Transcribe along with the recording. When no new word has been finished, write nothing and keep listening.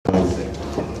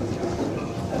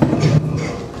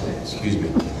Excuse me.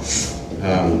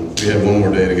 We had one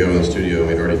more day to go in the studio.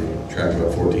 We'd already tracked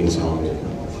about 14 songs.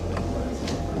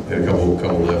 We had a couple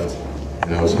left.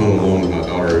 And I was home alone with my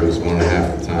daughter, who was 1.5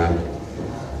 at the time.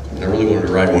 And I really wanted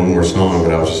to write one more song,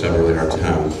 but I was just having a really hard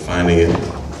time finding it,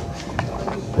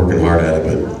 working hard at it,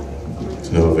 but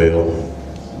to no avail.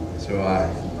 So I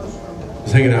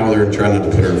was hanging out with her and trying not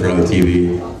to put her in front of the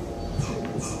TV,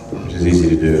 which is easy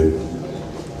to do.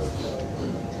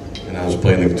 And I was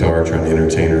playing the guitar, trying to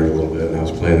entertain her a little bit, and I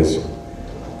was playing this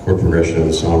chord progression of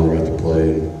the song we're about to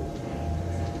play. And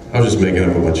I was just making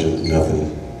up a bunch of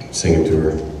nothing, singing to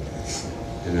her.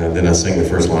 And then I sang the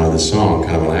first line of this song,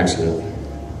 kind of on accident.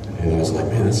 And I was like,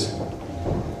 man, that's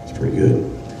pretty good.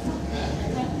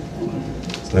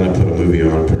 So then I put a movie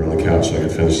on and put her on the couch so I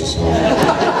could finish the song.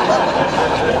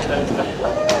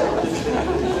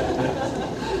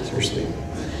 Seriously.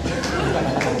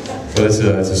 But it's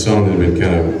a song that had been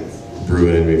kind of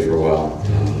brewing in me for a while.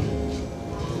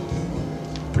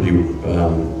 Pretty,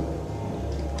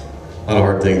 a lot of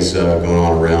hard things going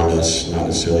on around us, not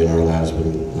necessarily in our lives, but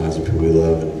in the lives of people we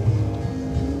love. And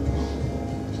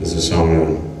so this is a song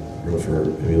I wrote for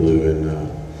Amy Lou and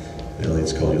Ellie.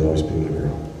 It's called You'll Always Be My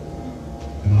Girl.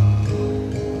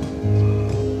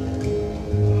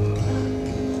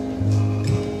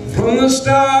 From the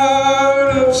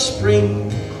start of spring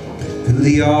to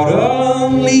the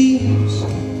autumn leaves,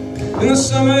 and the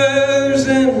summers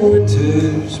and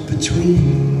winters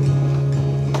between,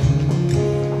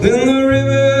 when the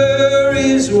river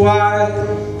is wide,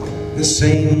 the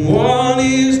same one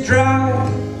is dry,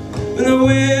 when the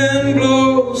wind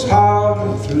blows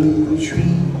hard through the trees.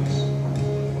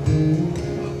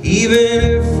 Even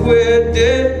if we're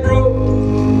dead broke,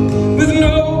 with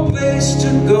no place to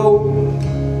go,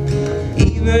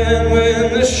 even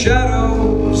when the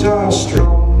shadows are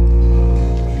strong,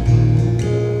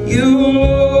 you'll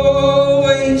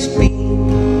always be,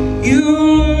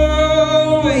 you'll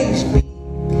always be,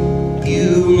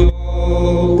 you'll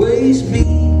always be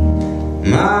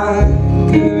my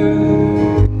girl.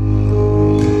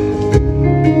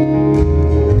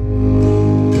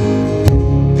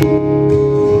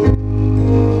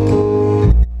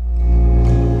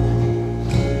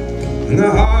 And the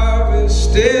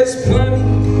harvest is plenty,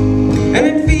 and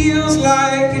it feels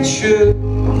like it should,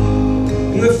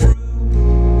 and the fruit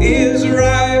is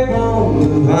ripe on the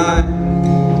vine.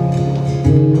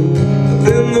 But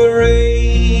then the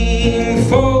rain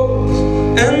falls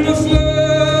and the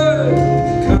flood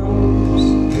comes,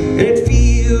 and it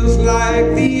feels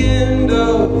like the end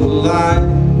of the line.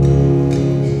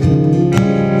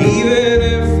 Even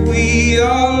if we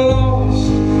are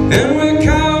lost and we're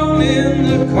counting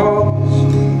the cost,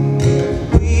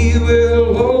 we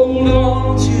will hold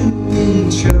on to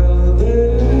each other.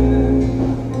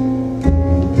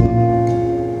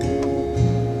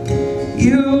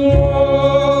 You'll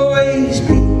always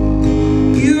be,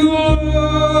 you'll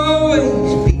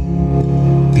always be,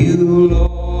 you'll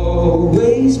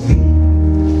always be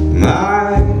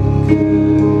my girl.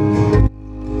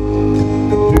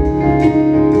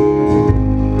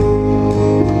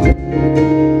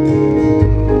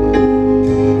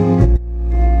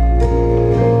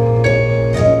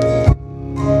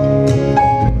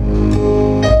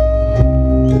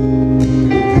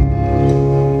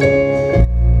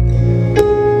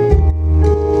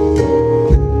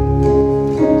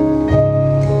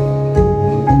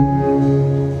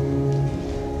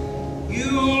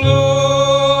 You'll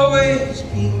always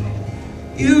be,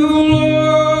 you'll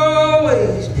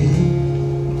always be,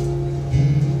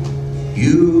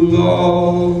 you'll always